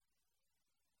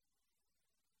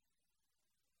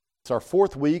It's our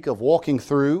fourth week of walking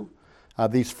through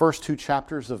these first two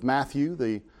chapters of Matthew,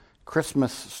 the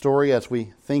Christmas story as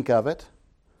we think of it.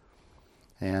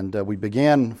 And we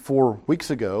began 4 weeks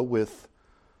ago with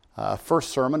a first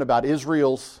sermon about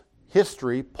Israel's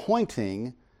history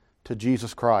pointing to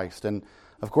Jesus Christ. And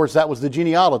of course that was the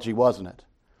genealogy, wasn't it?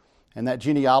 And that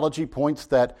genealogy points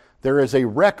that there is a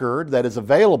record that is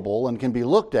available and can be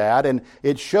looked at, and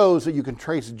it shows that you can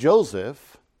trace Joseph,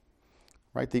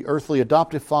 right, the earthly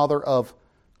adoptive father of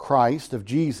Christ, of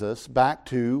Jesus, back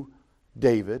to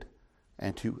David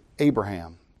and to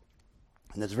Abraham.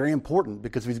 And that's very important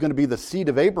because if he's going to be the seed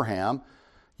of Abraham,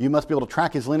 you must be able to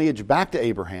track his lineage back to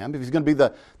Abraham. If he's going to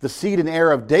be the seed and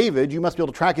heir of David, you must be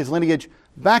able to track his lineage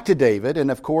back to David.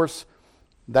 And of course,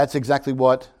 that's exactly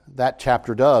what that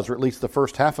chapter does, or at least the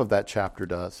first half of that chapter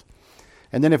does.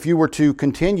 And then if you were to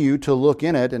continue to look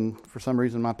in it, and for some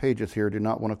reason my pages here do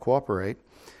not want to cooperate,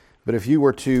 but if you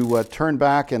were to turn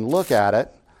back and look at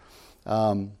it,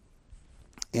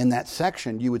 in that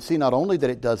section, you would see not only that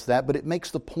it does that, but it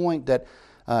makes the point that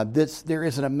there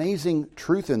is an amazing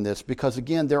truth in this, because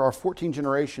again, there are 14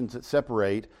 generations that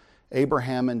separate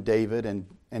Abraham and David in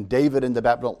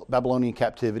the Babylonian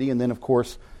captivity, and then of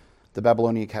course the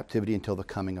Babylonian captivity until the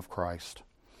coming of Christ.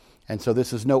 And so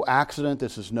this is no accident,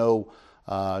 this is no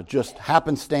just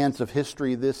happenstance of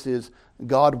history, this is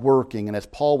God working. And as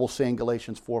Paul will say in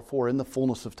Galatians 4:4, in the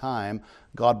fullness of time,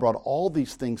 God brought all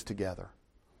these things together.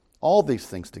 All these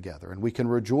things together, and we can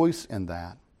rejoice in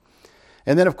that.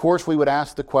 And then, of course, we would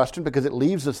ask the question, because it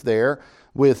leaves us there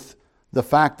with the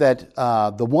fact that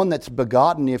the one that's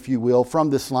begotten, if you will,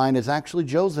 from this line is actually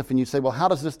Joseph. And you say, well, how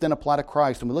does this then apply to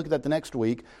Christ? And we look at that the next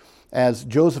week, as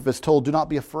Joseph is told, do not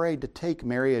be afraid to take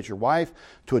Mary as your wife,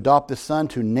 to adopt this son,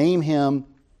 to name him,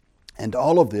 and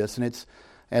all of this. And it's,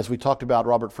 as we talked about,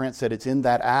 Robert France said, it's in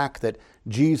that act that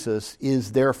Jesus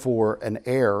is therefore an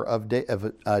heir of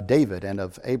David and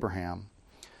of Abraham.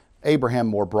 Abraham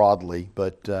more broadly,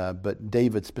 but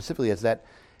David specifically as that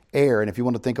heir. And if you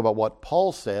want to think about what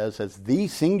Paul says as the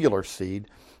singular seed,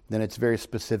 then it's very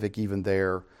specific even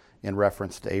there in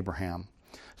reference to Abraham.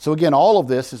 So again, all of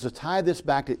this is to tie this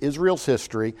back to Israel's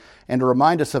history and to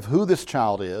remind us of who this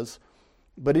child is.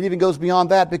 But it even goes beyond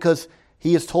that, because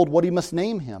he is told what he must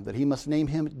name him, that he must name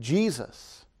him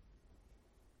Jesus.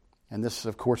 And this,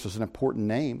 of course, is an important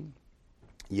name.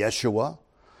 Yeshua,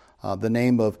 the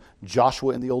name of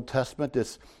Joshua in the Old Testament,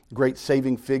 this great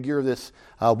saving figure, this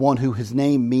one who his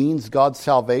name means God's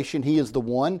salvation. He is the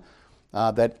one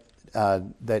that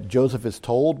Joseph is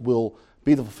told will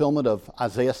be the fulfillment of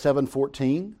Isaiah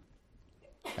 7:14.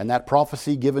 And that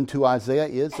prophecy given to Isaiah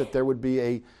is that there would be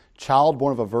a child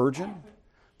born of a virgin,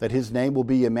 that his name will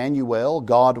be Emmanuel,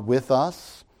 God with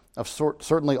us.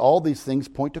 Certainly all these things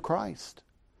point to Christ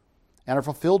and are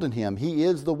fulfilled in him. He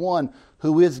is the one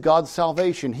who is God's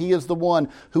salvation. He is the one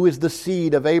who is the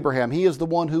seed of Abraham. He is the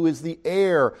one who is the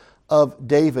heir of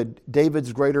David,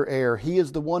 David's greater heir. He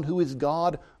is the one who is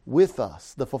God with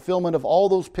us. The fulfillment of all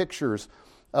those pictures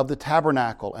of the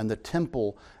tabernacle and the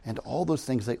temple and all those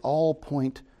things, they all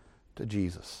point to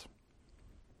Jesus.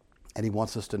 And he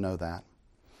wants us to know that.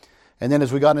 And then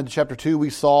as we got into chapter 2, we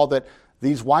saw that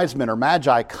these wise men or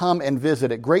magi come and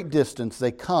visit at great distance.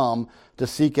 They come to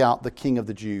seek out the King of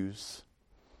the Jews.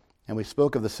 And we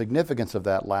spoke of the significance of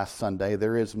that last Sunday.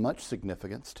 There is much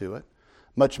significance to it,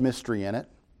 much mystery in it.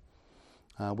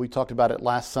 We talked about it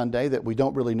last Sunday, that we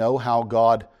don't really know how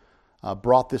God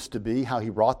brought this to be, how he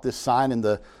wrought this sign in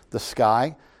the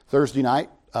sky. Thursday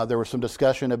night, there was some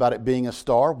discussion about it being a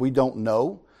star. We don't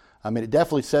know. I mean, it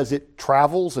definitely says it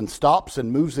travels and stops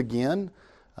and moves again.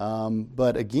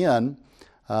 But again,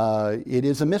 it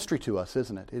is a mystery to us,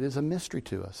 isn't it? It is a mystery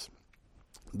to us.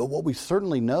 But what we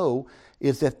certainly know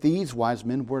is that these wise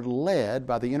men were led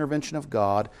by the intervention of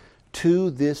God to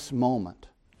this moment,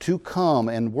 to come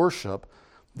and worship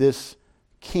this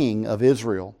King of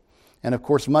Israel. And of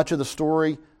course, much of the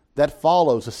story that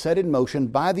follows is set in motion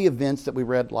by the events that we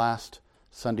read last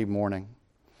Sunday morning.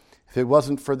 If it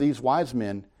wasn't for these wise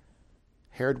men,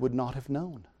 Herod would not have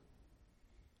known.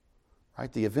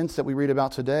 Right? The events that we read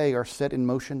about today are set in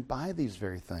motion by these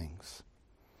very things.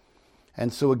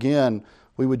 And so again,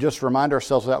 we would just remind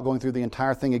ourselves, without going through the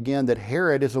entire thing again, that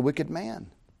Herod is a wicked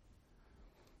man.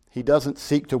 He doesn't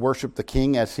seek to worship the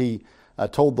king as he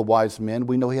told the wise men.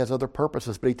 We know he has other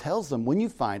purposes, but he tells them, when you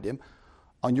find him,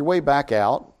 on your way back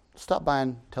out, stop by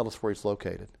and tell us where he's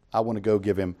located. I want to go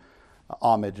give him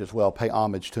homage as well, pay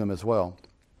homage to him as well.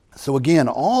 So again,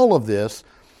 all of this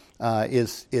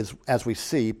is, as we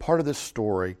see, part of this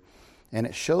story, and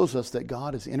it shows us that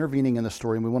God is intervening in the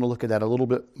story, and we want to look at that a little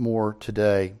bit more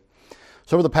today.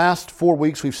 So over the past 4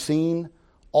 weeks, we've seen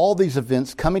all these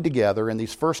events coming together in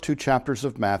these first 2 chapters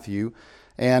of Matthew.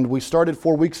 And we started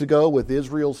 4 weeks ago with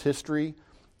Israel's history,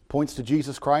 points to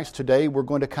Jesus Christ. Today we're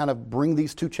going to kind of bring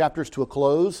these 2 chapters to a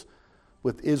close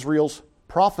with Israel's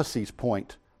prophecies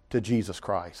point to Jesus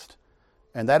Christ.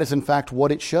 And that is in fact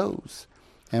what it shows.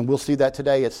 And we'll see that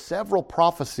today as several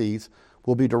prophecies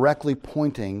will be directly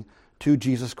pointing to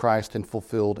Jesus Christ and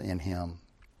fulfilled in Him.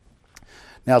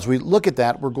 Now as we look at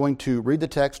that, we're going to read the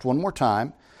text one more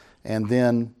time, and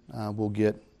then we'll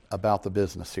get about the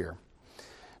business here.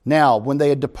 Now, when they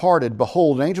had departed,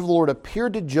 behold, an angel of the Lord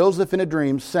appeared to Joseph in a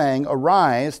dream, saying,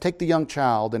 Arise, take the young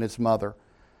child and his mother,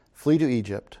 flee to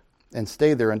Egypt, and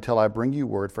stay there until I bring you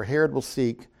word, for Herod will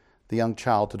seek the young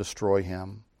child to destroy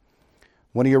him.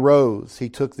 When he arose, he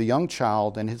took the young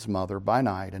child and his mother by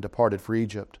night and departed for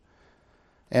Egypt,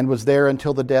 and was there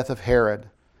until the death of Herod,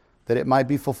 that it might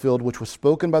be fulfilled which was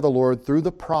spoken by the Lord through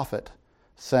the prophet,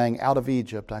 saying, Out of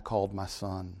Egypt I called my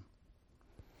son.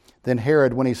 Then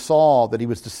Herod, when he saw that he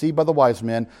was deceived by the wise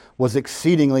men, was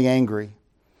exceedingly angry.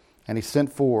 And he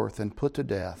sent forth and put to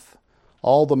death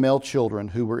all the male children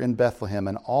who were in Bethlehem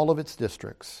and all of its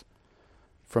districts,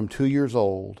 from 2 years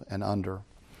old and under,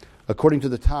 according to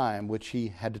the time which he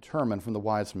had determined from the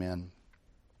wise men.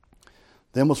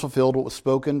 Then was fulfilled what was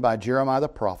spoken by Jeremiah the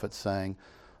prophet, saying,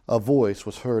 A voice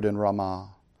was heard in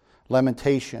Ramah,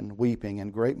 lamentation, weeping,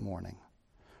 and great mourning,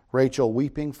 Rachel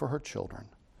weeping for her children,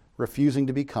 refusing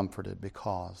to be comforted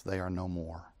because they are no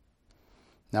more.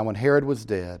 Now when Herod was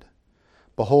dead,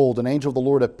 behold, an angel of the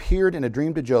Lord appeared in a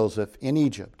dream to Joseph in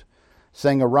Egypt,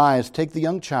 saying, Arise, take the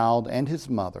young child and his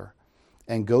mother,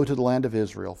 and go to the land of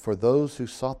Israel, for those who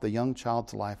sought the young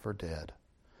child's life are dead.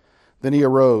 Then he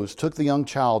arose, took the young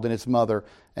child and his mother,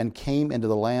 and came into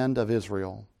the land of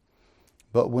Israel.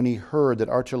 But when he heard that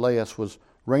Archelaus was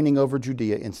reigning over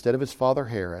Judea instead of his father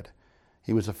Herod,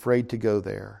 he was afraid to go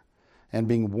there. And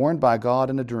being warned by God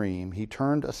in a dream, he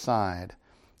turned aside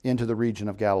into the region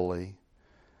of Galilee.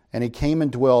 And he came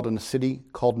and dwelt in a city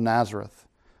called Nazareth,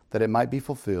 that it might be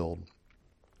fulfilled,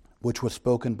 which was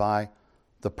spoken by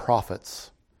the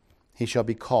prophets. He shall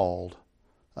be called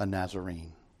a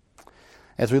Nazarene.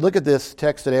 As we look at this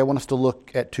text today, I want us to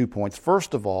look at 2 points.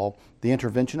 First of all, the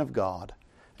intervention of God,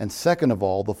 and second of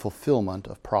all, the fulfillment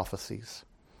of prophecies.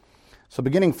 So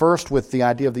beginning first with the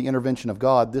idea of the intervention of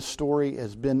God, this story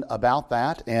has been about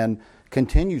that and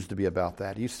continues to be about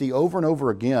that. You see over and over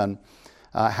again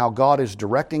how God is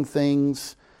directing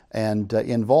things and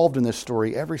involved in this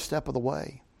story every step of the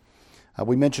way.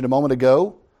 We mentioned a moment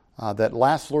ago that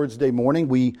last Lord's Day morning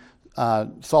we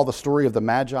saw the story of the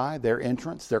Magi, their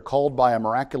entrance. They're called by a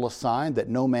miraculous sign that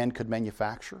no man could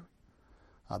manufacture.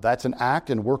 That's an act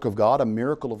and work of God, a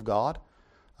miracle of God.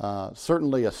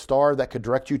 Certainly a star that could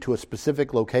direct you to a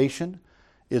specific location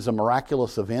is a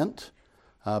miraculous event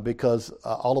because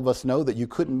all of us know that you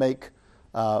couldn't make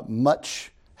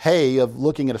much hay of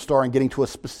looking at a star and getting to a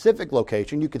specific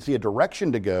location. You could see a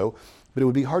direction to go, but it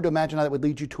would be hard to imagine how that would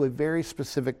lead you to a very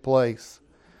specific place.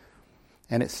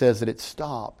 And it says that it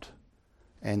stopped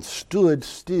and stood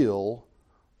still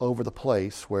over the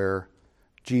place where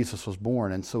Jesus was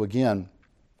born. And so again,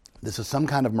 this is some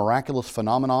kind of miraculous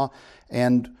phenomena.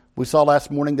 And we saw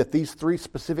last morning that these 3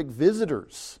 specific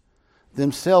visitors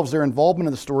themselves, their involvement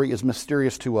in the story is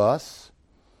mysterious to us.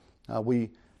 We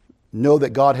know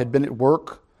that God had been at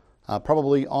work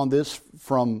probably on this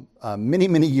from many,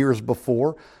 many years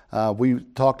before. We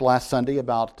talked last Sunday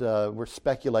about, we're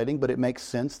speculating, but it makes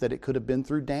sense that it could have been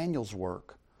through Daniel's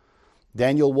work.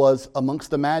 Daniel was amongst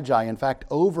the Magi, in fact,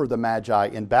 over the Magi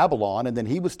in Babylon, and then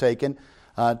he was taken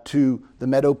to the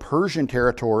Medo-Persian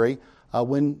territory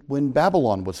when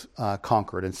Babylon was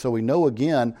conquered. And so we know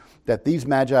again that these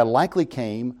Magi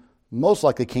most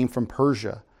likely came from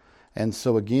Persia. And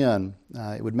so again,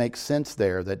 it would make sense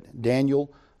there that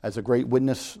Daniel, as a great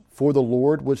witness for the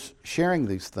Lord, was sharing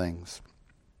these things.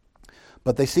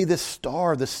 But they see this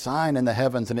star, this sign in the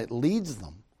heavens, and it leads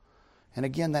them. And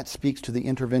again, that speaks to the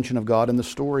intervention of God in the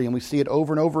story, and we see it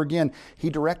over and over again. He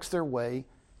directs their way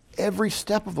every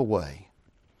step of the way.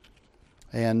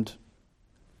 And,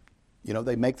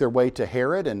 they make their way to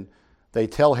Herod, and they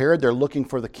tell Herod they're looking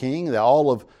for the king.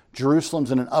 All of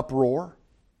Jerusalem's in an uproar.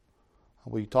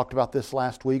 We talked about this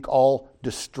last week, all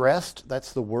distressed.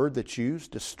 That's the word that's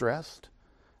used, distressed.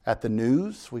 At the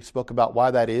news, we spoke about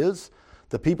why that is.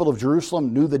 The people of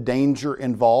Jerusalem knew the danger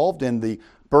involved in the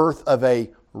birth of a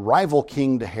rival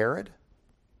king to Herod.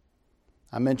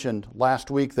 I mentioned last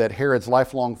week that Herod's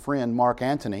lifelong friend, Mark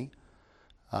Antony,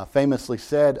 famously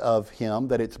said of him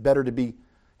that it's better to be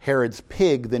Herod's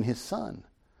pig than his son.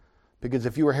 Because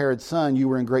if you were Herod's son, you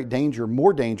were in great danger,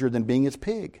 more danger than being his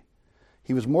pig.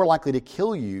 He was more likely to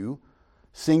kill you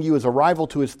seeing you as a rival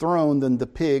to his throne than the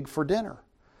pig for dinner.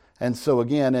 And so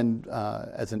again,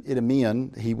 as an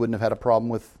Idumean, he wouldn't have had a problem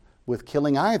with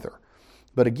killing either.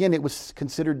 But again, it was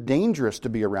considered dangerous to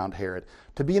be around Herod.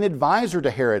 To be an advisor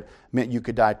to Herod meant you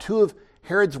could die. 2 of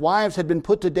Herod's wives had been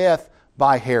put to death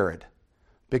by Herod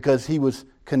because he was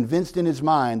convinced in his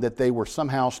mind that they were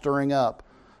somehow stirring up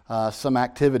some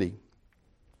activity.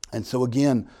 And so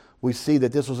again, we see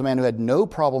that this was a man who had no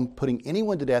problem putting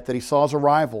anyone to death that he saw as a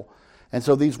rival. And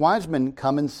so these wise men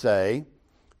come and say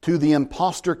to the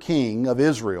impostor king of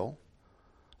Israel,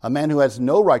 a man who has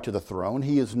no right to the throne,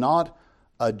 he is not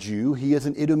a Jew, he is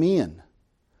an Idumean.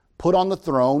 Put on the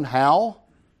throne, how?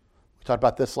 We talked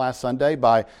about this last Sunday,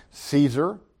 by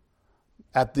Caesar,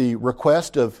 at the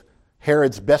request of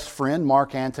Herod's best friend,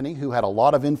 Mark Antony, who had a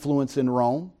lot of influence in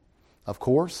Rome, of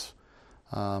course.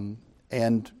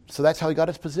 And so that's how he got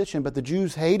his position. But the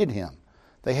Jews hated him.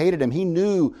 They hated him. He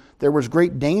knew there was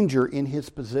great danger in his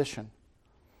position.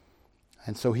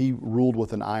 And so he ruled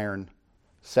with an iron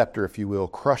scepter, if you will,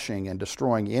 crushing and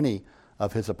destroying any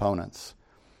of his opponents.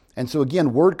 And so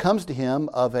again, word comes to him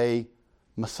of a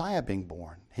Messiah being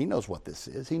born. He knows what this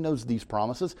is. He knows these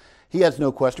promises. He has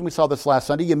no question. We saw this last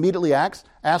Sunday. He immediately asks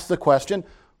the question,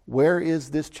 where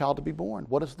is this child to be born?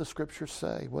 What does the Scriptures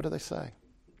say? What do they say?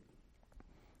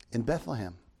 In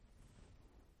Bethlehem.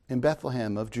 In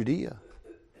Bethlehem of Judea.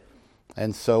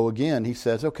 And so again, he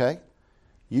says, okay,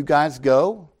 you guys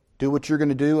go, do what you're going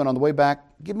to do, and on the way back,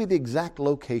 give me the exact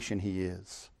location he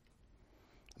is.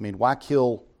 I mean, why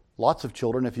kill lots of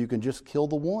children if you can just kill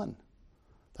the one?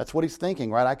 That's what he's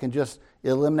thinking, right? I can just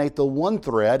eliminate the one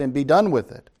thread and be done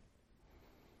with it.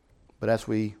 But as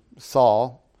we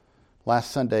saw last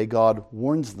Sunday, God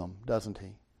warns them, doesn't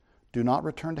he? Do not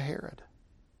return to Herod.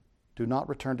 Do not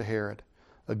return to Herod.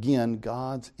 Again,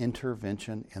 God's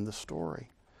intervention in the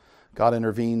story. God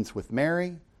intervenes with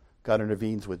Mary. God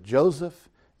intervenes with Joseph.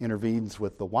 Intervenes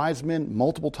with the wise men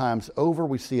multiple times over.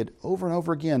 We see it over and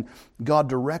over again. God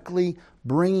directly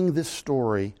bringing this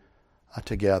story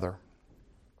together.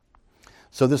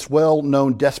 So this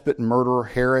well-known despot and murderer,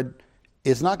 Herod,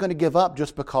 is not going to give up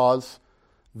just because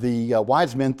the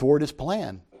wise men thwarted his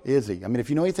plan, is he? I mean, if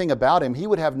you know anything about him, he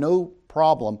would have no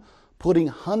problem putting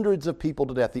hundreds of people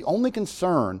to death. The only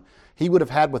concern he would have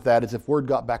had with that is if word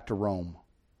got back to Rome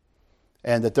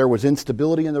and that there was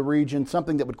instability in the region,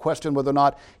 something that would question whether or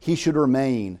not he should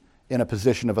remain in a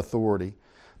position of authority.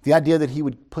 The idea that he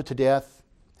would put to death,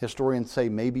 historians say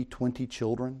maybe 20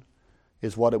 children,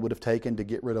 is what it would have taken to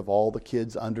get rid of all the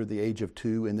kids under the age of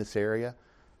 2 in this area.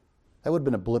 That would have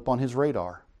been a blip on his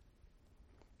radar.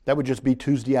 That would just be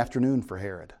Tuesday afternoon for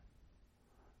Herod.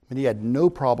 I mean, he had no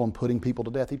problem putting people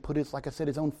to death. He put his, like I said,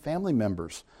 his own family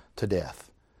members to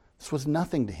death. This was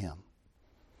nothing to him.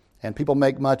 And people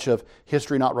make much of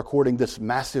history not recording this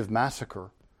massive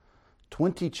massacre.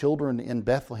 20 children in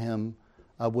Bethlehem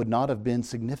would not have been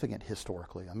significant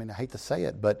historically. I mean, I hate to say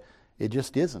it, but it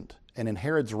just isn't. And in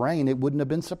Herod's reign, it wouldn't have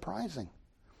been surprising.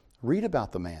 Read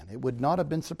about the man. It would not have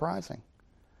been surprising.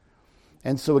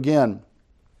 And so again,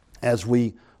 as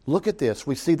we look at this,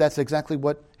 we see that's exactly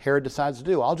what Herod decides to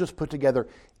do. I'll just put together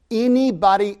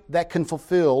anybody that can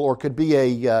fulfill or could be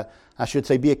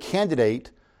be a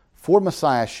candidate for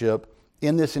messiahship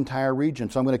in this entire region.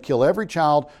 So I'm going to kill every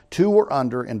child 2 or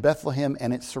under in Bethlehem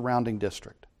and its surrounding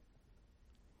district.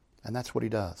 And that's what he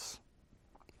does.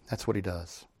 That's what he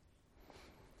does.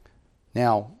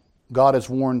 Now, God has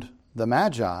warned the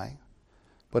Magi,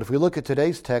 but if we look at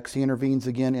today's text, he intervenes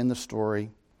again in the story.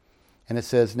 And it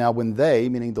says, now when they,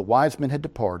 meaning the wise men, had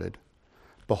departed,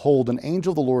 behold, an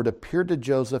angel of the Lord appeared to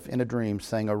Joseph in a dream,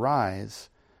 saying, arise,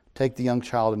 take the young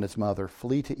child and his mother,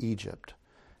 flee to Egypt,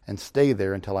 and stay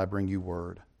there until I bring you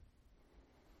word.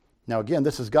 Now again,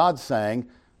 this is God saying,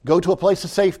 go to a place of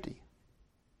safety.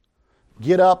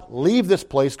 Get up, leave this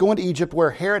place, go into Egypt where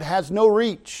Herod has no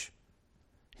reach.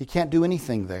 He can't do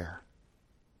anything there.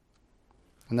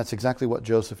 And that's exactly what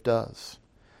Joseph does.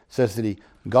 It says that he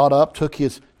got up, took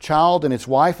his child and his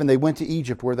wife, and they went to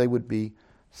Egypt where they would be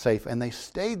safe. And they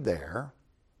stayed there.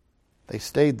 They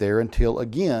stayed there until,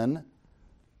 again,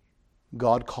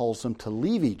 God calls them to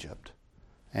leave Egypt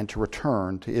and to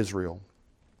return to Israel.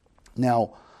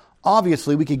 Now,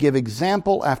 obviously, we could give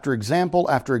example after example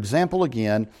after example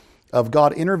again of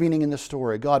God intervening in the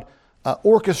story, God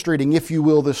orchestrating, if you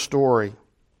will, this story.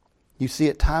 You see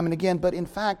it time and again, but in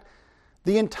fact,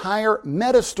 the entire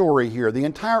meta story here, the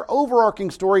entire overarching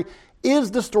story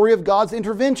is the story of God's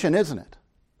intervention, isn't it?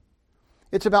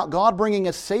 It's about God bringing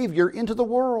a Savior into the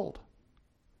world.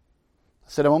 I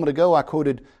said a moment ago, I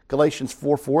quoted Galatians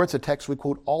 4:4. It's a text we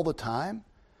quote all the time.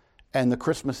 and the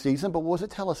Christmas season, but what does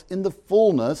it tell us? In the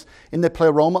fullness, in the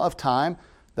pleroma of time,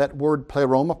 that word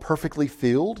pleroma, perfectly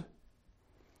filled.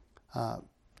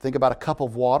 Think about a cup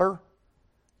of water.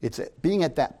 It's being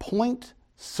at that point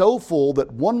so full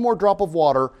that one more drop of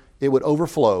water, it would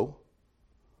overflow.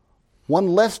 One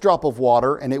less drop of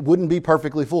water, and it wouldn't be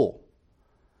perfectly full.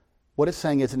 What it's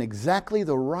saying is in exactly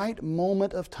the right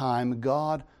moment of time,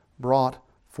 God brought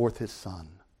forth His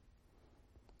Son.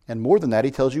 And more than that,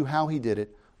 He tells you how He did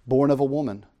it. Born of a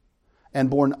woman, and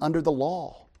born under the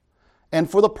law, and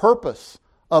for the purpose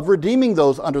of redeeming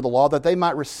those under the law, that they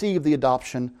might receive the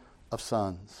adoption of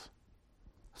sons.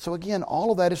 So again,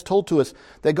 all of that is told to us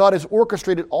that God has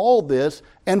orchestrated all this,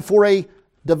 and for a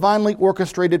divinely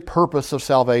orchestrated purpose of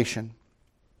salvation.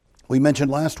 We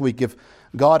mentioned last week, if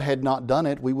God had not done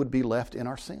it, we would be left in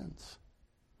our sins.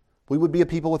 We would be a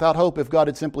people without hope if God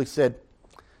had simply said,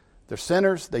 they're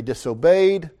sinners, they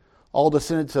disobeyed, all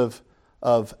descendants of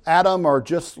Adam are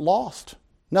just lost.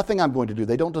 Nothing I'm going to do.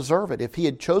 They don't deserve it. If He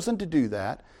had chosen to do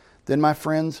that, then, my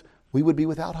friends, we would be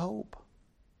without hope.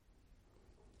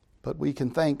 But we can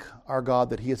thank our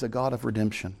God that He is a God of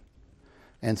redemption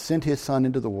and sent His Son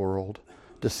into the world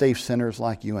to save sinners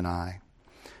like you and I.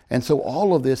 And so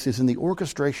all of this is in the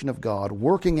orchestration of God,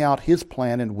 working out His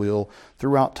plan and will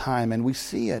throughout time. And we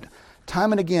see it.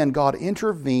 Time and again, God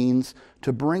intervenes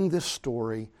to bring this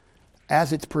story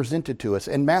as it's presented to us.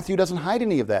 And Matthew doesn't hide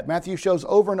any of that. Matthew shows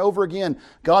over and over again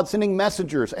God sending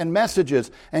messengers and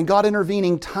messages and God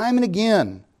intervening time and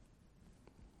again.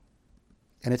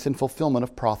 And it's in fulfillment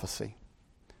of prophecy.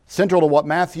 Central to what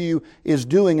Matthew is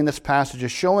doing in this passage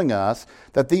is showing us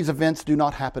that these events do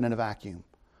not happen in a vacuum.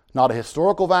 Not a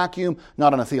historical vacuum,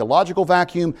 not in a theological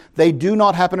vacuum. They do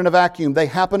not happen in a vacuum. They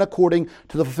happen according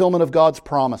to the fulfillment of God's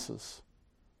promises.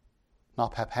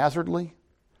 Not haphazardly,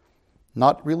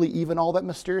 not really even all that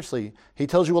mysteriously. He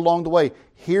tells you along the way,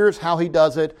 here's how He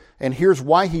does it, and here's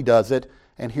why He does it,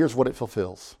 and here's what it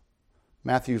fulfills.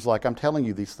 Matthew's like, I'm telling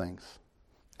you these things.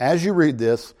 As you read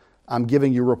this, I'm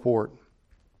giving you a report.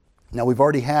 Now, we've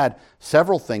already had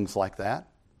several things like that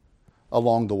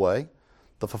along the way.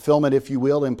 The fulfillment, if you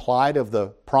will, implied of the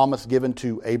promise given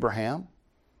to Abraham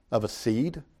of a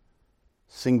seed,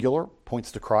 singular,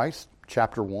 points to Christ,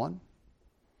 chapter 1.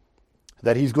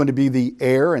 That He's going to be the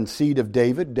heir and seed of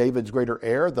David, David's greater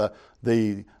heir,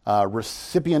 the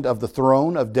recipient of the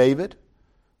throne of David.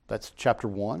 That's chapter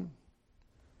 1.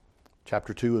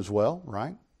 Chapter 2 as well,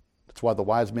 right? That's why the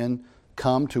wise men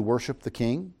come to worship the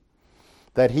King.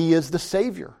 That He is the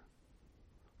Savior,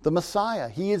 the Messiah.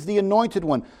 He is the anointed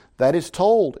one. That is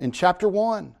told in chapter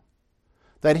 1.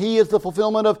 That He is the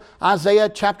fulfillment of Isaiah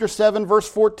chapter 7, verse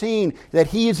 14. That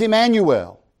He is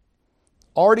Emmanuel.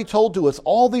 Already told to us,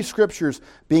 all these scriptures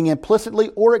being implicitly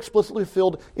or explicitly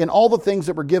filled in all the things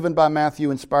that were given by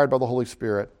Matthew, inspired by the Holy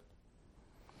Spirit.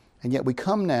 And yet we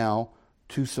come now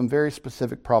to some very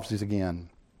specific prophecies again.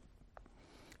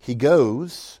 He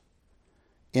goes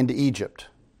into Egypt.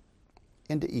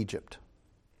 Into Egypt.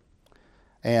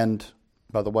 And,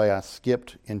 by the way, I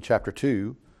skipped in chapter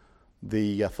 2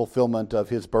 the fulfillment of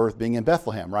His birth being in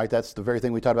Bethlehem, right? That's the very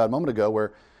thing we talked about a moment ago,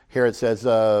 where Herod says,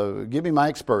 give me my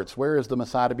experts. Where is the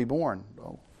Messiah to be born?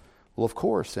 Oh, well, of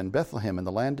course, in Bethlehem, in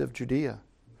the land of Judea.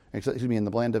 Excuse me, in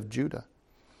the land of Judah.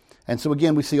 And so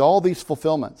again, we see all these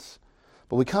fulfillments.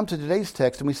 But we come to today's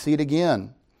text and we see it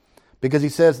again. Because He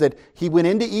says that He went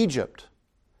into Egypt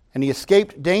and He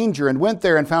escaped danger and went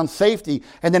there and found safety.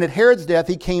 And then at Herod's death,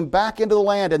 He came back into the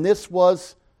land. And this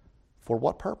was for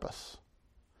what purpose?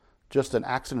 Just an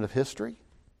accident of history?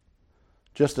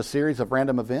 Just a series of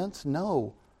random events?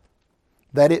 No.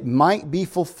 That it might be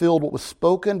fulfilled what was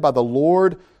spoken by the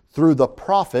Lord through the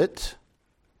prophet,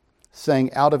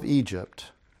 saying, out of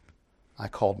Egypt I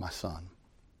called my son.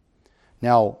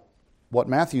 Now, what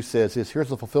Matthew says is, here's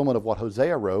the fulfillment of what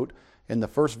Hosea wrote in the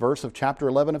first verse of chapter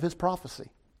 11 of his prophecy.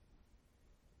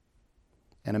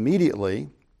 And immediately,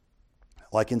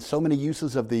 like in so many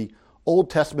uses of the Old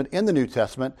Testament and the New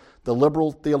Testament, the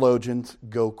liberal theologians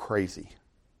go crazy.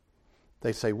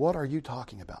 They say, what are you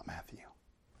talking about, Matthew?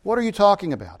 What are you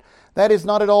talking about? That is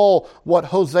not at all what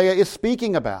Hosea is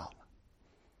speaking about.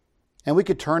 And we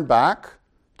could turn back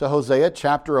to Hosea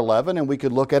chapter 11 and we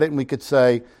could look at it and we could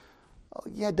say, oh,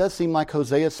 yeah, it does seem like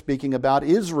Hosea is speaking about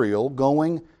Israel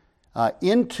going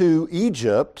into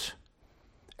Egypt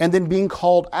and then being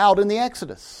called out in the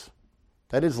Exodus.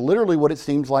 That is literally what it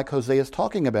seems like Hosea is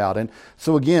talking about. And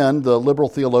so again, the liberal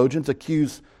theologians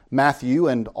accuse Matthew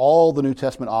and all the New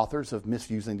Testament authors of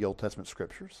misusing the Old Testament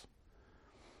scriptures.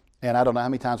 And I don't know how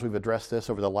many times we've addressed this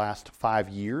over the last 5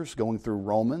 years, going through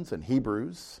Romans and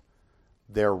Hebrews.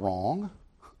 They're wrong,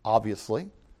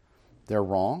 obviously. They're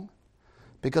wrong.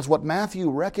 Because what Matthew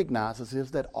recognizes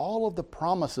is that all of the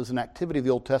promises and activity of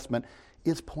the Old Testament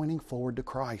is pointing forward to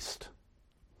Christ.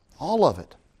 All of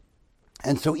it.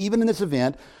 And so even in this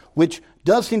event, which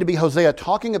does seem to be Hosea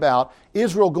talking about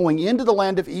Israel going into the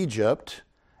land of Egypt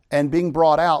and being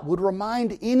brought out, would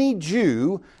remind any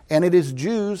Jew, and it is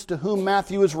Jews to whom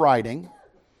Matthew is writing,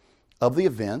 of the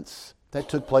events that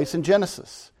took place in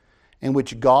Genesis, in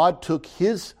which God took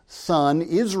His son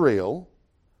Israel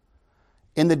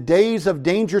in the days of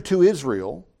danger to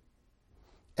Israel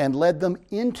and led them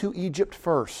into Egypt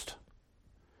first.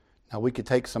 Now we could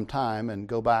take some time and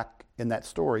go back in that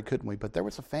story, couldn't we? But there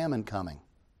was a famine coming.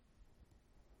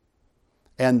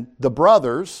 And the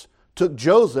brothers took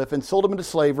Joseph and sold him into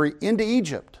slavery into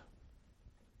Egypt.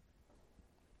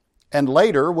 And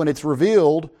later, when it's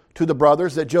revealed to the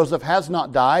brothers that Joseph has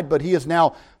not died, but he is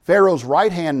now Pharaoh's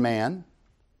right-hand man,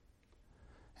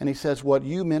 and he says, what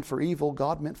you meant for evil,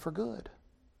 God meant for good.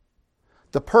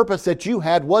 The purpose that you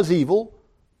had was evil.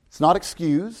 It's not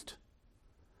excused.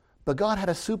 But God had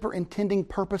a superintending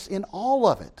purpose in all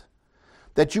of it.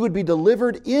 That you would be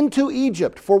delivered into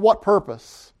Egypt. For what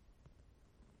purpose?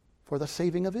 For the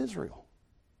saving of Israel.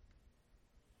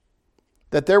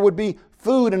 That there would be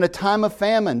food in a time of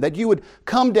famine. That you would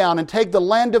come down and take the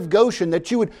land of Goshen. That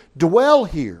you would dwell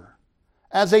here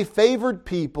as a favored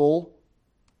people,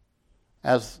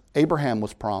 as Abraham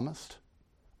was promised.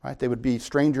 Right? They would be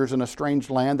strangers in a strange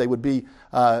land. They would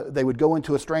go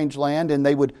into a strange land and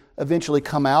they would eventually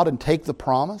come out and take the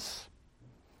promise.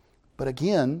 But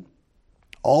again,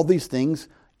 all these things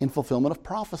in fulfillment of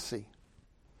prophecy.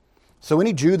 So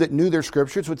any Jew that knew their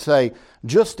scriptures would say,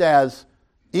 just as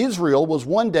Israel was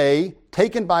one day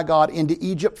taken by God into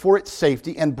Egypt for its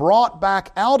safety and brought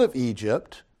back out of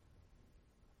Egypt,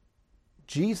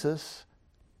 Jesus,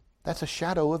 that's a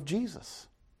shadow of Jesus.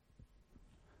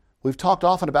 We've talked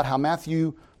often about how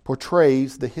Matthew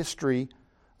portrays the history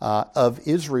of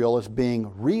Israel as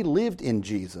being relived in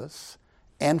Jesus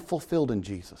and fulfilled in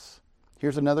Jesus.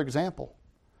 Here's another example.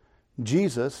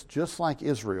 Jesus, just like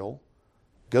Israel,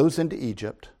 goes into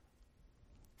Egypt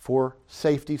for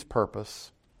safety's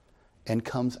purpose and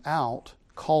comes out,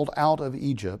 called out of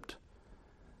Egypt,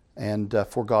 and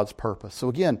for God's purpose. So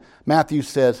again, Matthew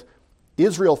says,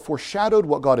 Israel foreshadowed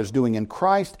what God is doing in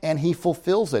Christ, and He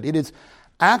fulfills it. It is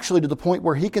actually to the point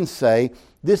where he can say,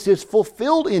 this is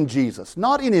fulfilled in Jesus,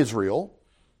 not in Israel,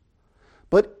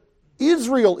 but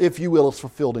Israel, if you will, is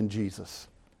fulfilled in Jesus,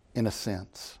 in a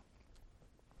sense.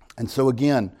 And so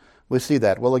again, we see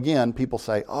that. Well, again, people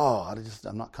say,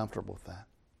 I'm not comfortable with that.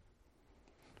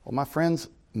 Well, my friends,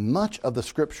 much of the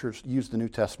scriptures used in the New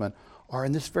Testament are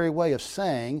in this very way of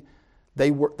saying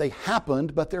they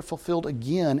happened, but they're fulfilled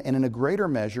again and in a greater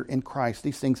measure in Christ.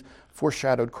 These things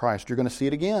foreshadowed Christ. You're going to see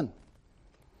it again.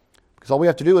 Because all we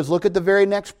have to do is look at the very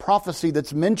next prophecy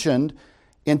that's mentioned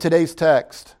in today's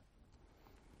text.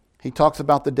 He talks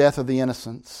about the death of the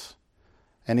innocents.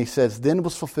 And he says, then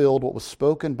was fulfilled what was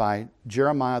spoken by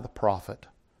Jeremiah the prophet,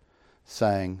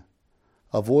 saying,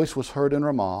 a voice was heard in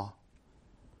Ramah,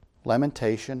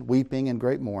 lamentation, weeping and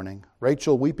great mourning,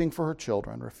 Rachel weeping for her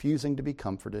children, refusing to be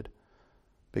comforted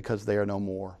because they are no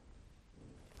more.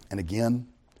 And again,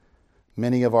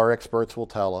 many of our experts will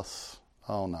tell us,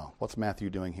 oh no, what's Matthew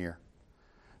doing here?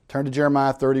 Turn to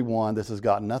Jeremiah 31. This has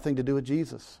got nothing to do with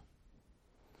Jesus.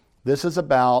 This is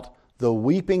about the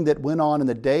weeping that went on in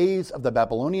the days of the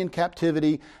Babylonian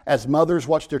captivity as mothers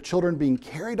watched their children being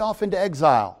carried off into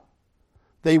exile.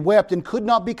 They wept and could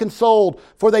not be consoled,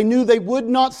 for they knew they would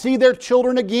not see their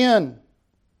children again.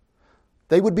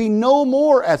 They would be no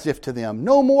more as if to them.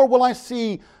 No more will I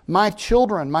see my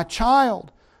children, my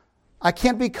child. I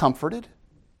can't be comforted.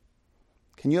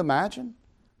 Can you imagine?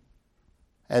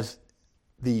 As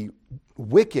the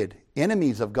wicked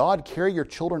enemies of God carry your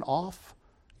children off,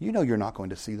 you know you're not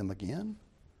going to see them again.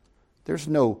 There's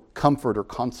no comfort or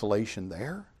consolation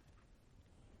there.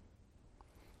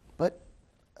 But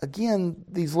again,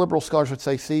 these liberal scholars would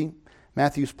say, see,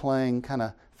 Matthew's playing kind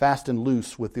of fast and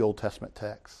loose with the Old Testament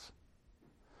texts.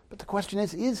 But the question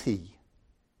is he?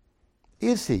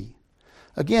 Is he?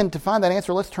 Again, to find that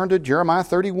answer, let's turn to Jeremiah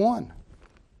 31.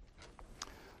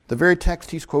 The very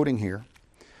text he's quoting here.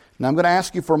 Now I'm going to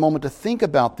ask you for a moment to think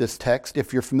about this text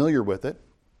if you're familiar with it.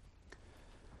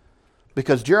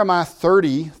 Because Jeremiah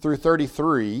 30 through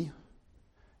 33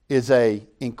 is an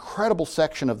incredible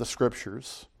section of the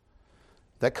Scriptures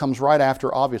that comes right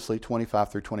after, obviously,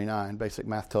 25 through 29. Basic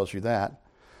math tells you that.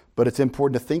 But it's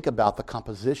important to think about the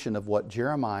composition of what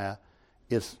Jeremiah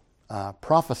is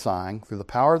prophesying through the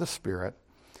power of the Spirit.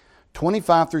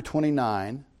 25 through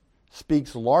 29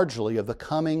 speaks largely of the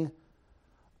coming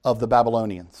of the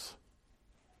Babylonians.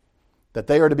 that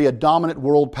they are to be a dominant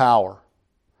world power.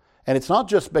 And it's not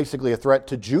just basically a threat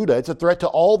to Judah, it's a threat to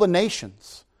all the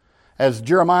nations. As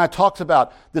Jeremiah talks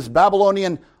about, this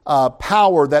Babylonian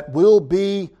power that will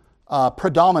be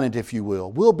predominant, if you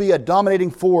will be a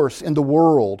dominating force in the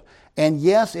world. And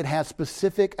yes, it has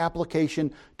specific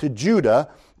application to Judah,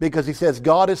 because he says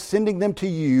God is sending them to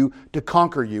you to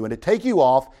conquer you and to take you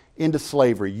off into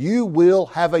slavery. You will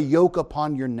have a yoke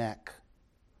upon your neck,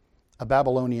 a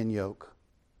Babylonian yoke.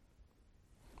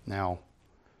 Now,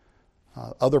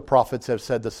 other prophets have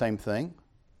said the same thing.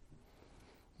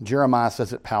 Jeremiah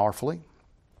says it powerfully.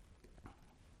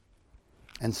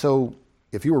 And so,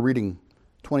 if you were reading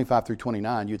 25 through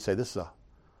 29, you'd say this is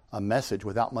a message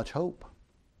without much hope.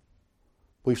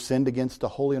 We've sinned against a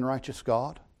holy and righteous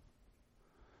God.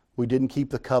 We didn't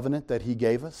keep the covenant that He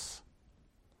gave us.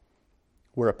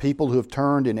 We're a people who have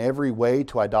turned in every way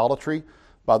to idolatry.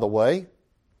 By the way,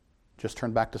 just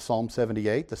turn back to Psalm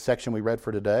 78, the section we read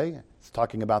for today. It's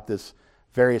talking about this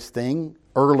various thing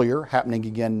earlier, happening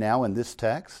again now in this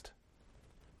text.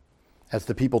 As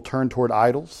the people turn toward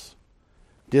idols,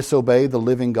 disobey the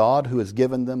living God who has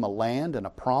given them a land and a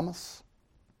promise.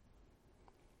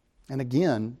 And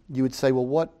again, you would say,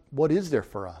 well, what is there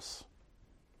for us?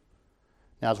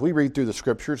 Now, as we read through the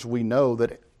Scriptures, we know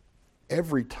that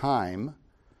every time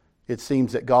it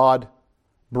seems that God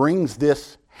brings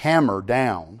this hammer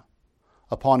down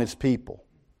upon His people,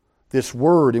 this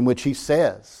word in which He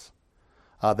says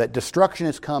that destruction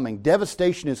is coming,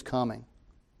 devastation is coming,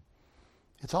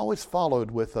 it's always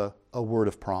followed with a word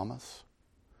of promise.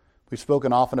 We've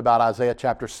spoken often about Isaiah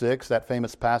chapter 6, that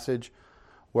famous passage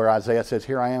where Isaiah says,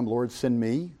 "Here I am, Lord, send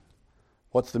me."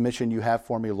 What's the mission you have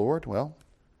for me, Lord? Well,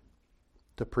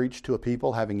 to preach to a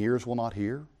people having ears will not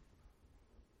hear,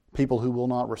 people who will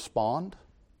not respond.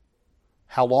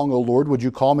 How long, O Lord, would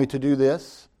you call me to do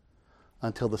this?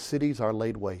 Until the cities are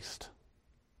laid waste.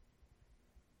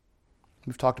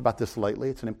 We've talked about this lately.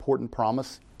 It's an important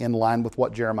promise in line with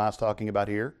what Jeremiah is talking about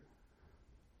here.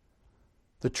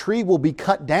 The tree will be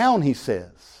cut down, he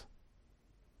says,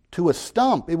 to a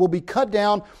stump. It will be cut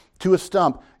down to a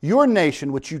stump. Your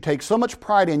nation, which you take so much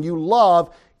pride in, you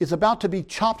love, is about to be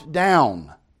chopped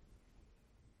down.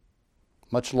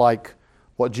 Much like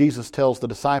what Jesus tells the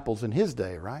disciples in His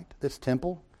day, right? This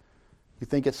temple, you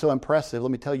think it's so impressive.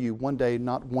 Let me tell you, one day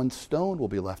not one stone will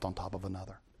be left on top of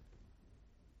another.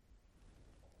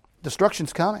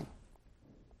 Destruction's coming.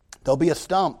 There'll be a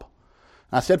stump.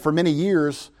 And I said for many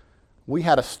years, we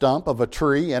had a stump of a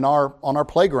tree on our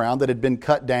playground that had been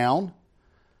cut down,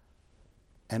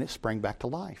 and it sprang back to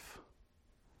life.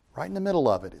 Right in the middle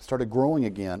of it. It started growing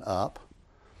again up.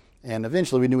 And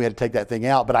eventually we knew we had to take that thing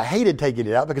out, but I hated taking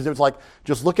it out because it was like,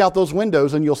 just look out those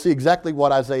windows and you'll see exactly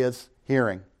what Isaiah's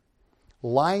hearing.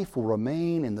 Life will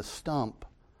remain in the stump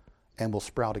and will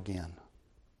sprout again.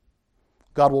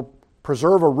 God will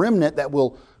preserve a remnant that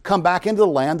will come back into the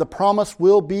land. The promise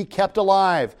will be kept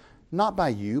alive, not by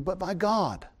you, but by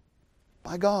God.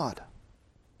 By God.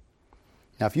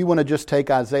 Now, if you want to just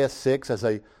take Isaiah 6 as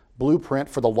a blueprint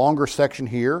for the longer section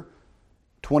here,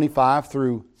 25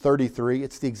 through 33,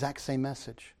 it's the exact same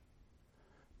message.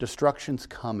 Destruction's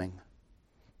coming.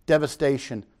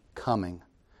 Devastation coming.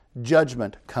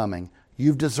 Judgment coming.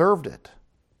 You've deserved it.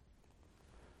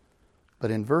 But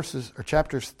in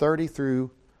chapters 30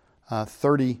 through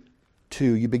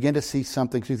 32, you begin to see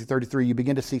something, through 33, you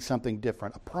begin to see something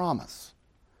different, a promise.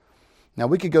 Now,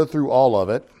 we could go through all of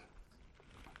it,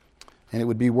 and it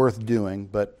would be worth doing,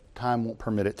 but time won't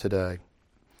permit it today.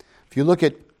 If you look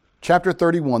at chapter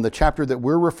 31, the chapter that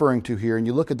we're referring to here, and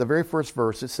you look at the very first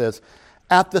verse, it says,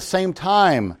 "At the same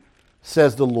time,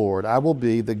 says the Lord, I will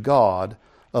be the God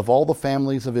of all the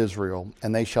families of Israel,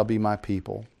 and they shall be my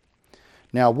people."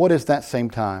 Now, what is that same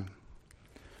time?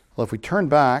 Well, if we turn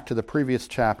back to the previous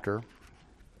chapter,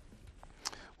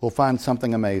 we'll find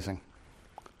something amazing.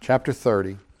 Chapter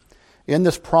 30. In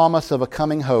this promise of a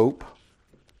coming hope,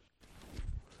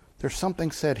 there's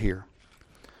something said here.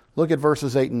 Look at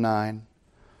verses 8 and 9.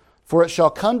 "For it shall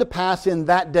come to pass in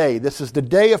that day," this is the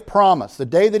day of promise, the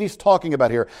day that he's talking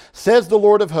about here, "says the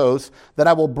Lord of hosts, that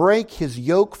I will break his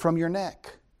yoke from your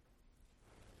neck."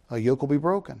 A yoke will be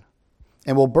broken.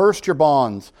 "And will burst your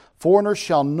bonds. Foreigners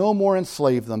shall no more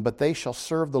enslave them, but they shall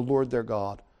serve the Lord their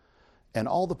God." And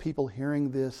all the people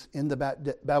hearing this in the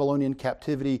Babylonian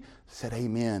captivity said,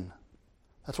 "Amen."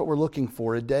 That's what we're looking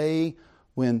for, a day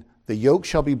when the yoke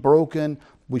shall be broken,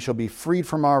 we shall be freed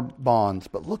from our bonds.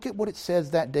 But look at what it says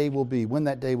that day will be, when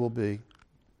that day will be.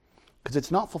 Because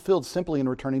it's not fulfilled simply in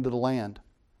returning to the land.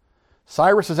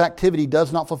 Cyrus's activity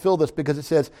does not fulfill this because it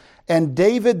says, "And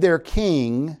David their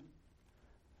king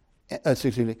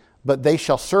excuse me, but they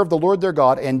shall serve the Lord their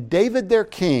God and David their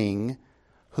king,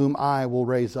 whom I will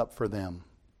raise up for them.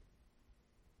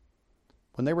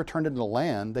 When they returned into the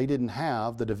land, they didn't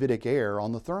have the Davidic heir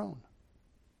on the throne.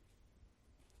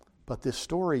 But this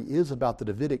story is about the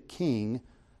Davidic king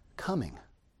coming.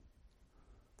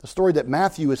 The story that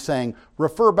Matthew is saying,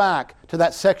 refer back to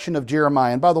that section of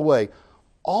Jeremiah. And by the way,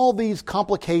 all these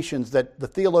complications that the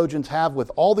theologians have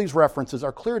with all these references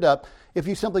are cleared up if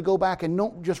you simply go back and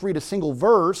don't just read a single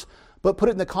verse, but put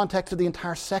it in the context of the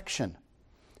entire section.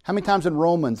 How many times in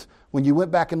Romans, when you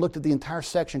went back and looked at the entire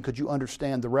section, could you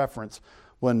understand the reference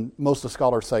when most of the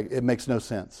scholars say it makes no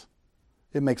sense?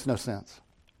 It makes no sense.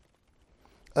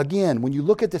 Again, when you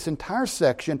look at this entire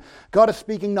section, God is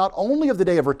speaking not only of the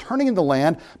day of returning in the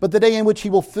land, but the day in which He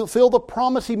will fulfill the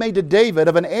promise He made to David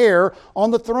of an heir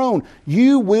on the throne.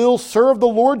 You will serve the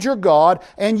Lord your God,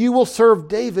 and you will serve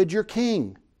David your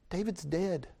king. David's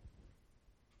dead.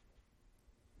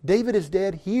 David is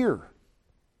dead here.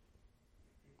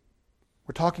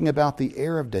 We're talking about the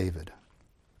heir of David.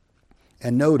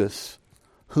 And notice,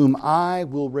 whom I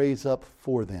will raise up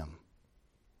for them.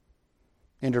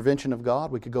 Intervention of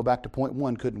God. We could go back to point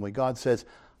 1, couldn't we? God says,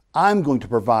 I'm going to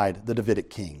provide the Davidic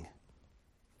king.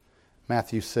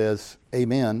 Matthew says,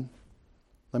 amen.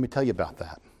 Let me tell you about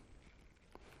that.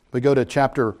 We go to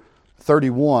chapter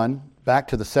 31, back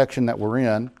to the section that we're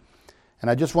in.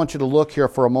 And I just want you to look here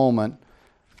for a moment,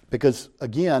 because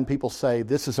again, people say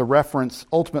this is a reference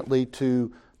ultimately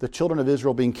to the children of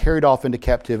Israel being carried off into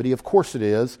captivity. Of course it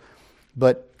is.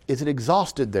 But is it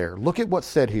exhausted there? Look at what's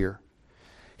said here.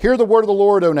 Hear the word of the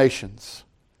Lord, O nations.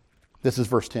 This is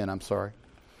verse 10, I'm sorry.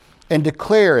 And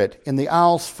declare it in the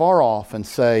isles far off, and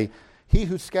say, He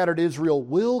who scattered Israel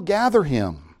will gather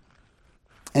him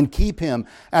and keep him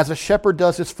as a shepherd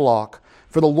does his flock.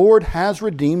 For the Lord has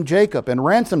redeemed Jacob and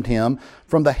ransomed him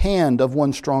from the hand of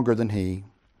one stronger than he.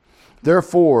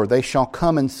 Therefore they shall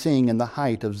come and sing in the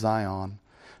height of Zion,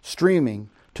 streaming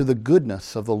to the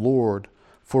goodness of the Lord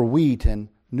for wheat and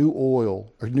new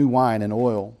oil, or new wine and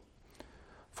oil,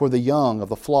 for the young of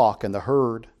the flock and the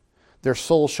herd. Their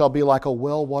souls shall be like a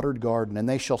well-watered garden, and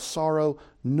they shall sorrow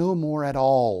no more at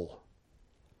all.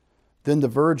 Then the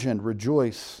virgin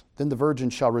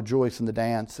shall rejoice in the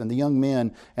dance, and the young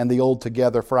men and the old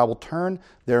together, for I will turn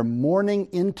their mourning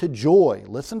into joy.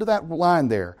 Listen to that line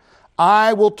there.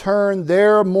 I will turn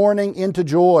their mourning into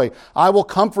joy. I will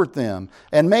comfort them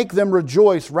and make them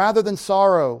rejoice rather than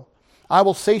sorrow. I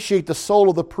will satiate the soul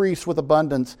of the priest with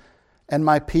abundance, and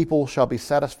my people shall be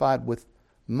satisfied with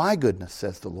my goodness,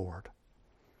 says the Lord.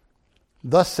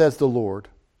 Thus says the Lord,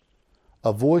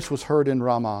 a voice was heard in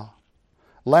Ramah,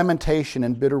 lamentation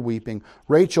and bitter weeping,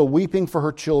 Rachel weeping for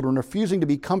her children, refusing to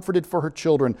be comforted for her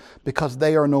children, because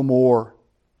they are no more.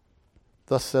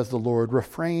 Thus says the Lord,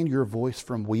 refrain your voice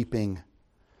from weeping,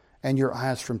 and your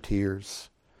eyes from tears.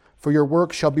 For your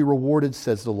work shall be rewarded,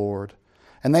 says the Lord,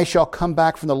 and they shall come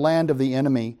back from the land of the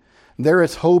enemy. There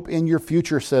is hope in your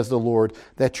future, says the Lord,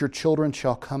 that your children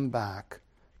shall come back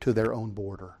to their own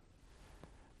border.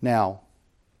 Now,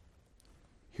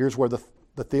 here's where the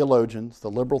theologians, the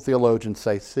liberal theologians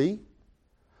say, see,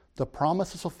 the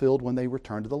promise is fulfilled when they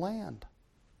return to the land.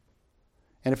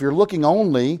 And if you're looking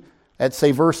only at, say,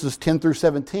 verses 10 through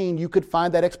 17, you could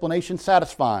find that explanation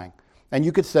satisfying. And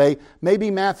you could say,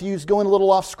 maybe Matthew's going a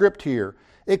little off script here.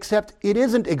 Except it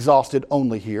isn't exhausted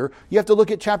only here. You have to look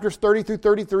at chapters 30 through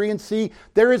 33 and see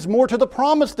there is more to the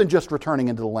promise than just returning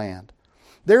into the land.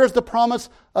 There is the promise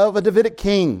of a Davidic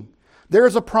king. There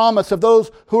is a promise of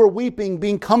those who are weeping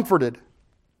being comforted.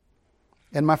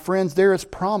 And my friends, there is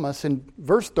promise in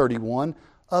verse 31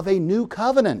 of a new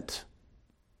covenant.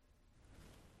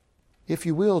 If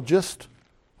you will, just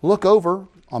look over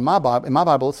on my Bible. In my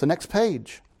Bible, it's the next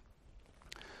page.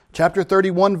 Chapter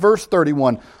 31, verse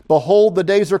 31. Behold, the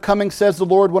days are coming, says the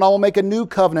Lord, when I will make a new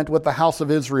covenant with the house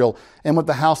of Israel and with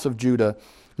the house of Judah,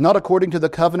 not according to the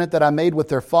covenant that I made with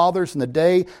their fathers in the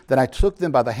day that I took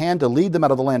them by the hand to lead them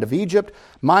out of the land of Egypt,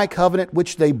 my covenant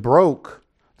which they broke,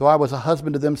 though I was a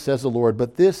husband to them, says the Lord.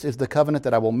 But this is the covenant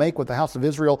that I will make with the house of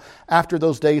Israel. After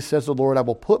those days, says the Lord, I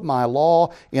will put my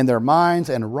law in their minds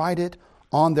and write it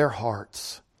on their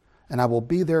hearts. And I will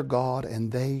be their God,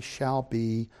 and they shall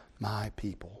be my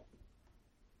people.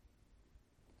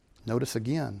 Notice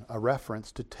again a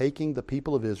reference to taking the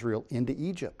people of Israel into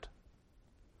Egypt.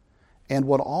 And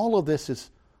what all of this is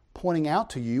pointing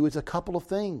out to you is a couple of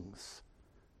things.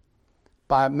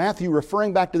 By Matthew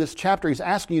referring back to this chapter, he's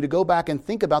asking you to go back and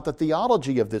think about the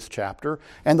theology of this chapter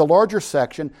and the larger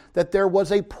section, that there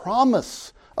was a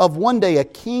promise of one day a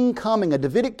king coming, a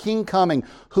Davidic king coming,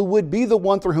 who would be the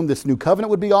one through whom this new covenant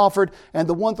would be offered, and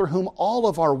the one through whom all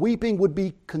of our weeping would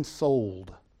be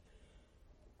consoled.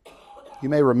 You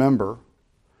may remember,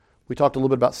 we talked a little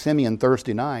bit about Simeon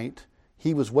Thursday night.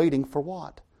 He was waiting for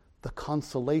what? The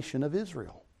consolation of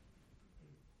Israel.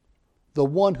 The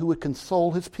one who would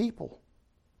console his people.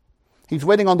 He's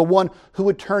waiting on the one who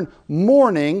would turn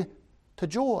mourning to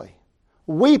joy,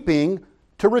 weeping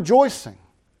to rejoicing.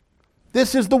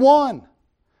 This is the one.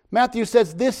 Matthew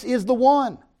says this is the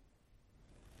one.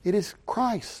 It is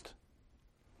Christ.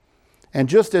 And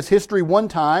just as history one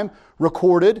time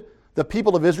recorded the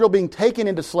people of Israel being taken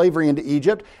into slavery into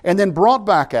Egypt and then brought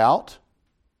back out,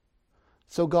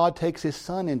 so God takes His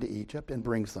Son into Egypt and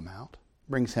brings him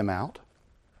out.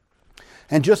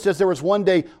 And just as there was one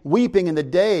day weeping in the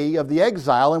day of the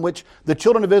exile in which the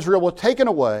children of Israel were taken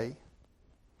away,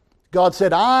 God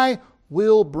said, I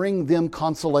will bring them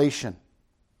consolation.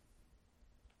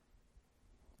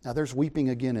 Now there's weeping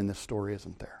again in this story,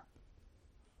 isn't there?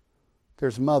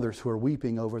 There's mothers who are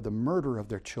weeping over the murder of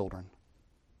their children.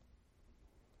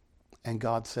 And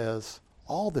God says,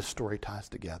 all this story ties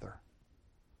together.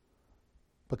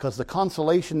 Because the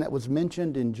consolation that was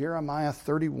mentioned in Jeremiah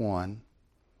 31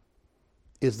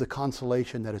 is the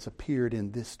consolation that has appeared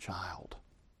in this child.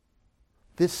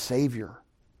 This Savior.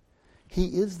 He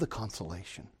is the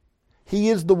consolation. He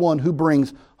is the one who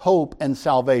brings hope and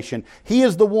salvation. He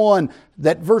is the one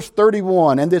that verse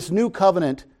 31 and this new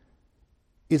covenant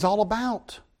is all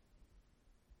about.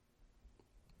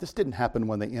 This didn't happen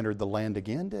when they entered the land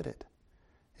again, did it?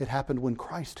 It happened when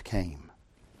Christ came.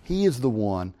 He is the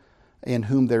one in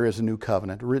whom there is a new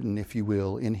covenant, written, if you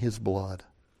will, in His blood.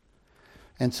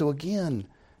 And so again,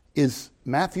 is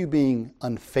Matthew being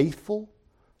unfaithful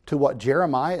to what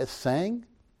Jeremiah is saying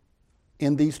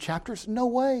in these chapters? No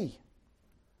way.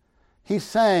 He's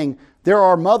saying there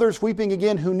are mothers weeping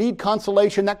again who need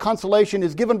consolation. That consolation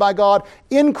is given by God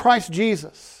in Christ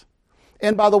Jesus.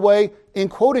 And by the way, in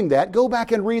quoting that, go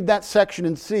back and read that section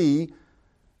and see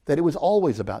that it was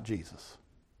always about Jesus.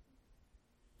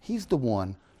 He's the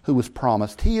one who was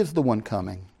promised. He is the one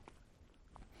coming.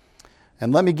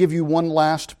 And let me give you one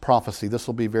last prophecy. This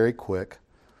will be very quick.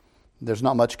 There's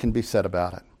not much can be said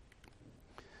about it.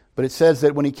 But it says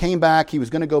that when he came back, he was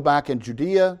going to go back in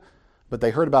Judea, but they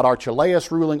heard about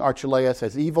Archelaus ruling, Archelaus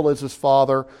as evil as his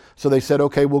father. So they said,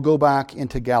 okay, we'll go back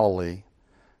into Galilee.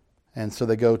 And so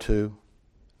they go to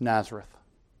Nazareth.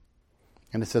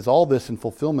 And it says, all this in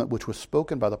fulfillment which was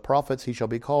spoken by the prophets, he shall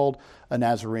be called a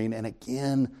Nazarene. And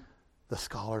again, the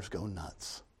scholars go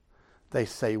nuts. They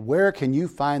say, where can you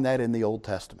find that in the Old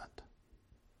Testament?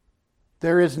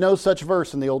 There is no such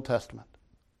verse in the Old Testament.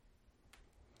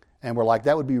 And we're like,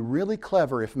 that would be really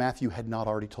clever if Matthew had not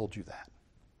already told you that.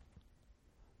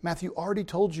 Matthew already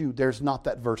told you there's not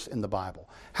that verse in the Bible.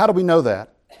 How do we know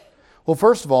that? Well,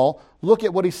 first of all, look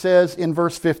at what he says in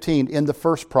verse 15 in the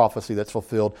first prophecy that's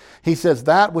fulfilled. He says,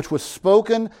 that which was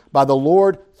spoken by the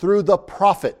Lord through the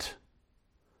prophet.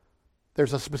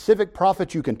 There's a specific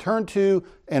prophet you can turn to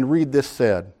and read this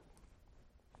said.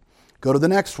 Go to the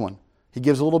next one. He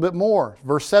gives a little bit more.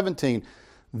 Verse 17.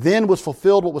 Then was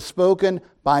fulfilled what was spoken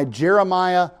by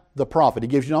Jeremiah the prophet. He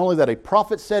gives you not only that a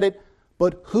prophet said it,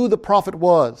 but who the prophet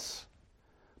was.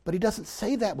 But he doesn't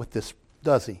say that with this,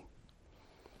 does he?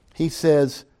 He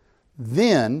says,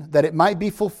 then that it might be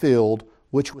fulfilled,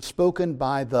 which was spoken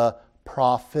by the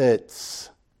prophets.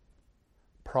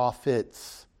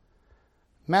 Prophets.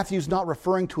 Matthew's not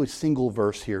referring to a single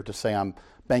verse here to say I'm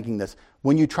banking this.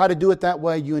 When you try to do it that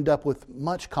way, you end up with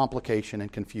much complication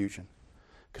and confusion.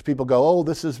 Because people go, oh,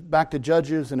 this is back to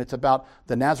Judges and it's about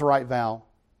the Nazirite vow.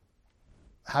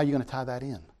 How are you going to tie that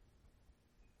in?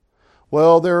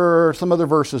 Well, there are some other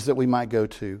verses that we might go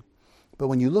to. But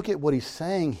when you look at what he's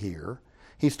saying here,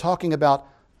 he's talking about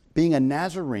being a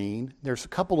Nazarene. There's a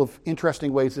couple of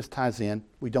interesting ways this ties in.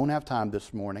 We don't have time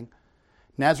this morning.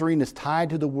 Nazarene is tied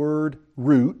to the word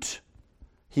root.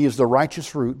 He is the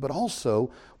righteous root. But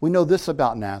also, we know this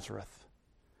about Nazareth.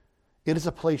 It is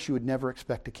a place you would never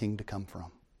expect a king to come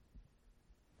from.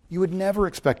 You would never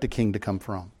expect a king to come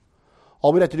from.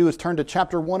 All we'd have to do is turn to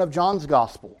chapter 1 of John's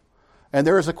Gospel. And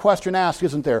there is a question asked,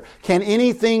 isn't there? Can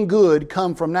anything good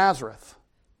come from Nazareth?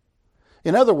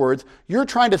 In other words, you're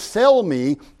trying to sell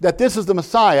me that this is the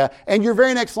Messiah, and your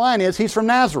very next line is, he's from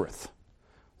Nazareth.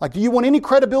 Like, do you want any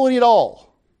credibility at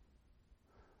all?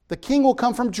 The king will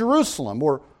come from Jerusalem,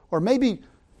 or maybe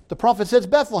the prophet says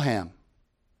Bethlehem.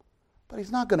 But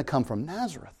he's not going to come from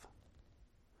Nazareth.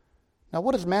 Now,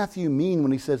 what does Matthew mean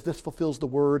when he says this fulfills the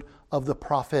word of the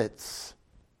prophets?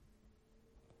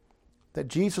 That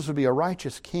Jesus would be a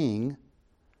righteous king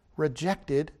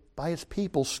rejected by His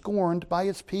people, scorned by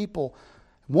His people.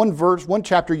 One verse, one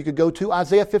chapter you could go to,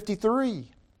 Isaiah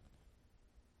 53.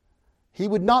 He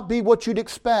would not be what you'd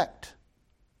expect.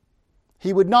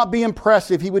 He would not be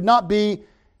impressive. He would not be,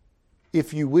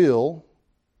 if you will,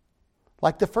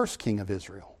 like the first king of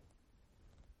Israel.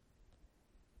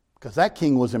 Because that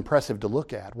king was impressive to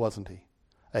look at, wasn't he?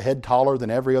 A head taller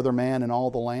than every other man in all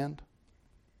the land.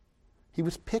 He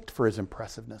was picked for his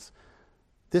impressiveness.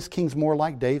 This king's more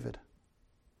like David.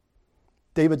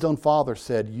 David's own father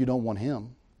said, "You don't want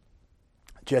him."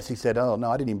 Jesse said, "Oh,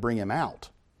 no, I didn't even bring him out.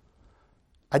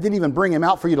 I didn't even bring him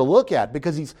out for you to look at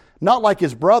because he's not like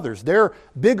his brothers. They're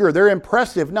bigger, they're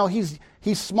impressive. No, he's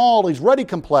small, he's ruddy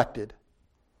complected.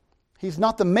 He's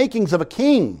not the makings of a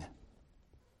king."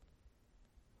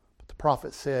 But the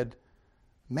prophet said,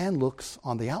 man looks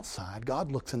on the outside,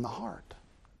 God looks in the heart.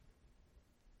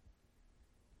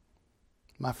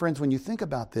 My friends, when you think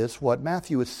about this, what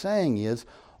Matthew is saying is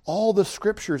all the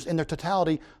Scriptures in their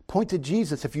totality point to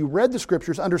Jesus. If you read the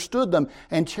Scriptures, understood them,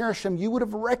 and cherished them, you would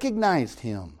have recognized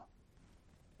Him.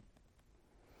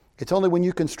 It's only when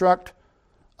you construct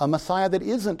a Messiah that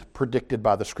isn't predicted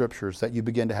by the Scriptures that you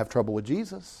begin to have trouble with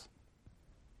Jesus.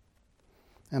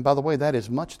 And by the way, that is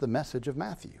much the message of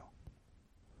Matthew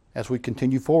as we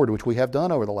continue forward, which we have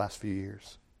done over the last few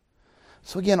years.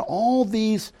 So again, all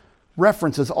these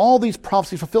references, all these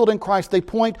prophecies fulfilled in Christ, they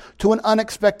point to an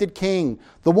unexpected king,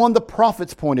 the one the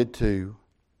prophets pointed to.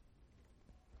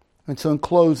 And so in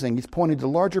closing, he's pointing to the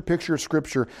larger picture of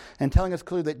Scripture and telling us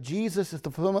clearly that Jesus is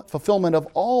the fulfillment of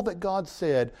all that God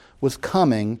said was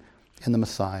coming in the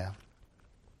Messiah.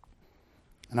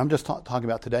 And I'm just talking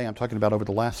about today, I'm talking about over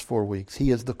the last 4 weeks.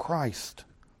 He is the Christ,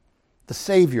 the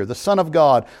Savior, the Son of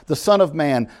God, the Son of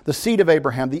Man, the seed of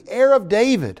Abraham, the heir of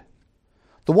David,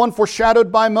 the one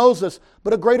foreshadowed by Moses,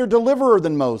 but a greater deliverer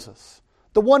than Moses,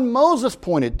 the one Moses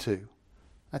pointed to.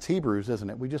 That's Hebrews, isn't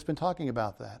it? We've just been talking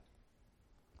about that.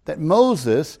 That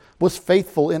Moses was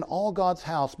faithful in all God's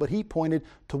house, but he pointed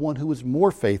to one who was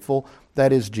more faithful,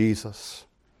 that is Jesus.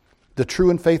 The true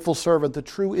and faithful servant, the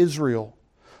true Israel.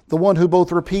 The one who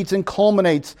both repeats and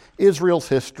culminates Israel's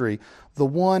history. The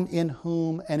one in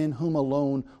whom and in whom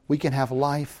alone we can have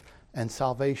life and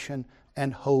salvation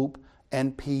and hope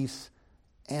and peace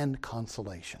and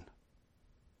consolation.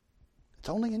 It's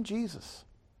only in Jesus.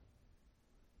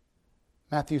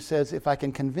 Matthew says, if I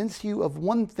can convince you of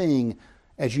one thing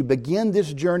as you begin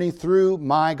this journey through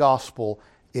my gospel,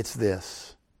 it's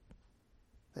this: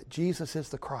 that Jesus is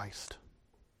the Christ.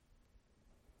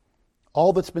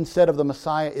 All that's been said of the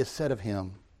Messiah is said of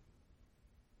Him.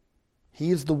 He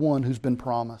is the one who's been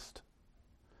promised.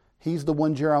 He's the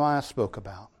one Jeremiah spoke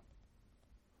about.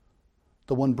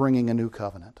 The one bringing a new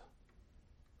covenant.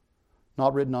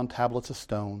 Not written on tablets of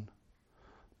stone,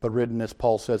 but written, as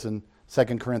Paul says in 2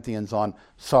 Corinthians, on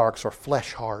sarx or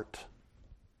flesh heart.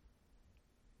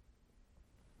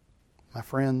 My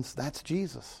friends, that's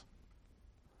Jesus.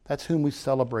 That's whom we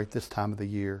celebrate this time of the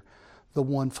year. The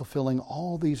one fulfilling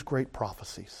all these great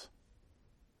prophecies.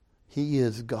 He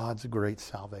is God's great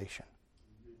salvation.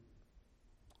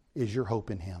 Is your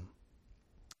hope in Him?